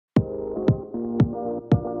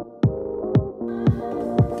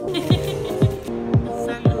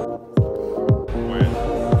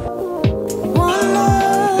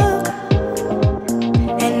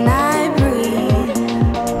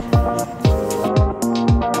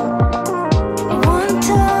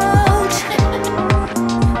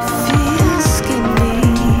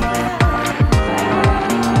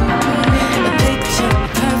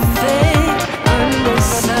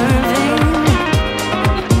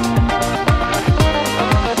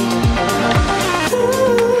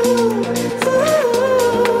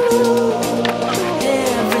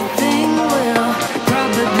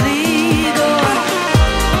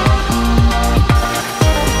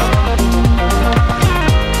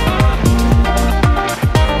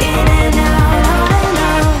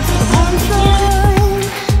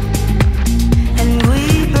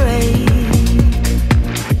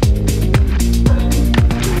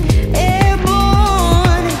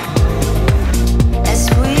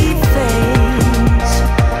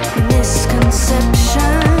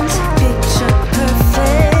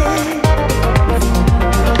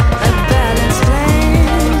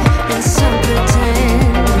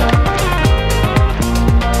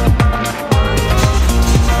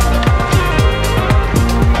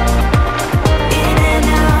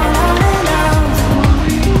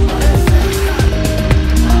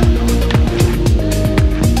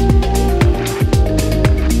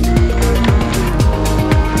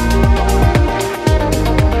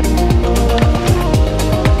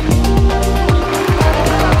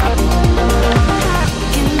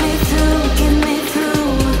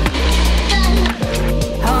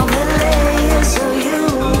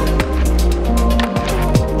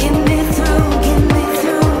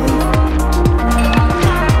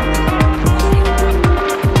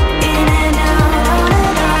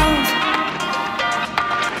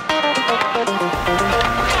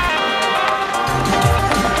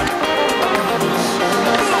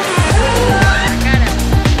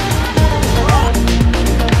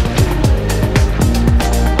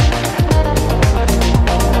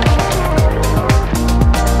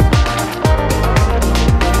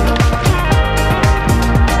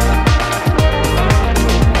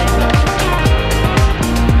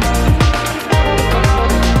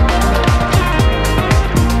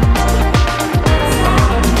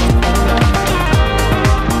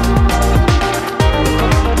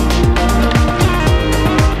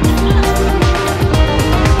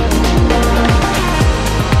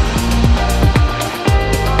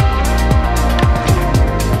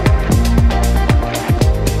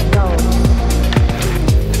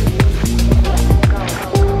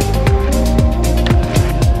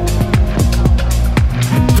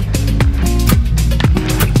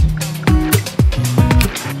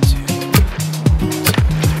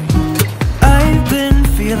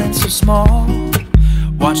feeling so small.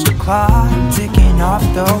 Watch the clock ticking off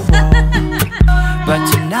the wall. But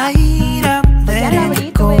tonight I'm letting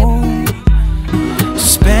it go.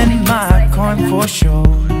 Spend my coin for sure.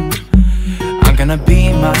 I'm gonna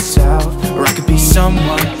be myself, or I could be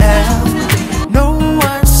someone else. No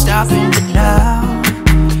one's stopping me now.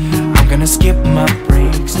 I'm gonna skip my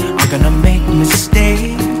breaks, I'm gonna make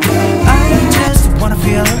mistakes. I just wanna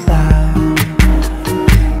feel alive.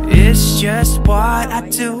 It's just what I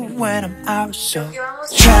do when I'm out, so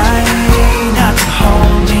try not to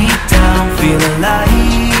hold me down. Feel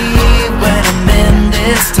alive when I'm in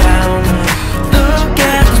this town. Look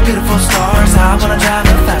at those beautiful stars. I wanna drive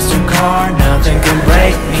a faster car. Nothing can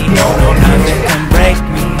break me, no, no, nothing can break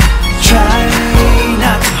me. Try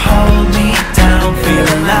not to hold me down. Feel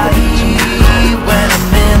alive when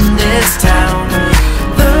I'm in this town.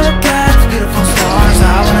 Look at those beautiful stars.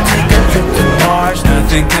 I wanna take a trip to Mars.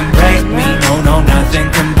 Nothing can break me, no, no, nothing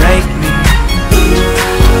can break me.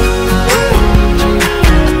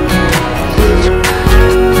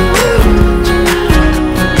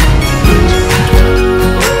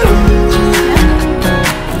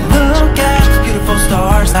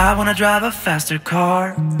 I wanna drive a faster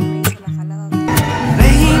car.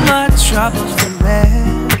 Lay my troubles to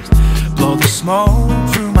rest. Blow the smoke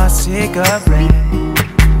through my cigarette.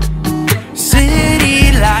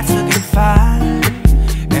 City lights looking fine,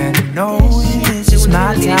 and I know this is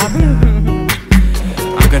my time now.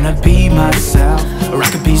 I'm gonna be myself, or I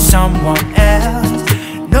could be someone else.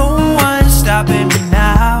 No one's stopping me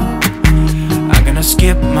now. I'm gonna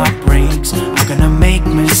skip my breaks, I'm gonna make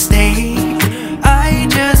mistakes. I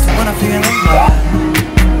just wanna feel alive.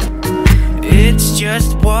 It's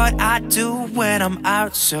just what I do when I'm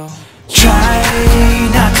out, so try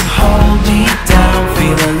not to hold me down.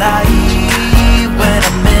 Feel alive when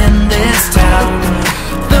I'm in this town.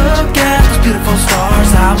 Look at those beautiful stars.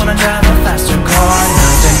 I wanna drive a faster car.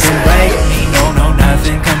 Nothing can break me, no, no,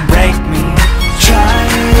 nothing can break me. Try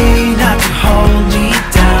not to hold me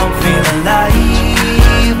down. Feel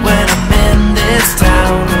alive when I'm in this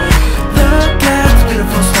town. Look at those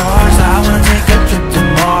beautiful stars. I wanna take a trip to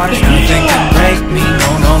Mars. Nothing can break me, no,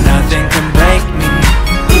 no, nothing can break me.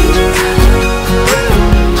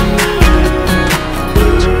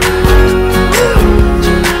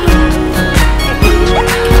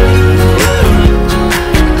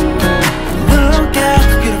 Look at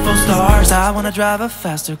the beautiful stars. I wanna drive a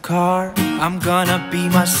faster car. I'm gonna be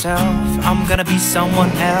myself, I'm gonna be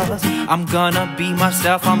someone else. I'm gonna be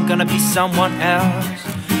myself, I'm gonna be someone else.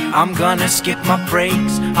 I'm gonna skip my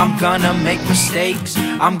breaks, I'm gonna make mistakes.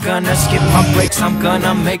 I'm gonna skip my breaks, I'm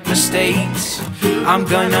gonna make mistakes. I'm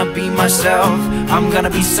gonna be myself, I'm gonna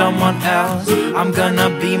be someone else. I'm gonna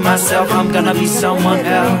be myself, I'm gonna be someone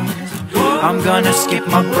else. I'm gonna skip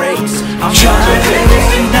my breaks, I'm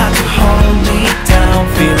trying not to hold me down.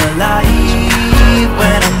 Feel alive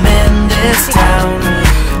when I'm in this town.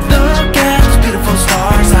 Look at those beautiful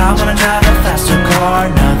stars. I wanna drive a faster car.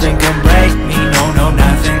 Nothing can break me, no, no,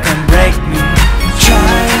 nothing can break me.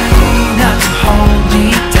 Try not to hold me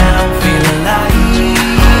down. Feel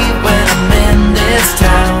alive when I'm in this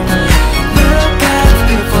town. Look at those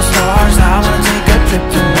beautiful stars. I wanna take a trip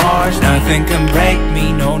to Mars. Nothing can break me,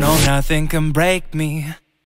 no, no, nothing can break me.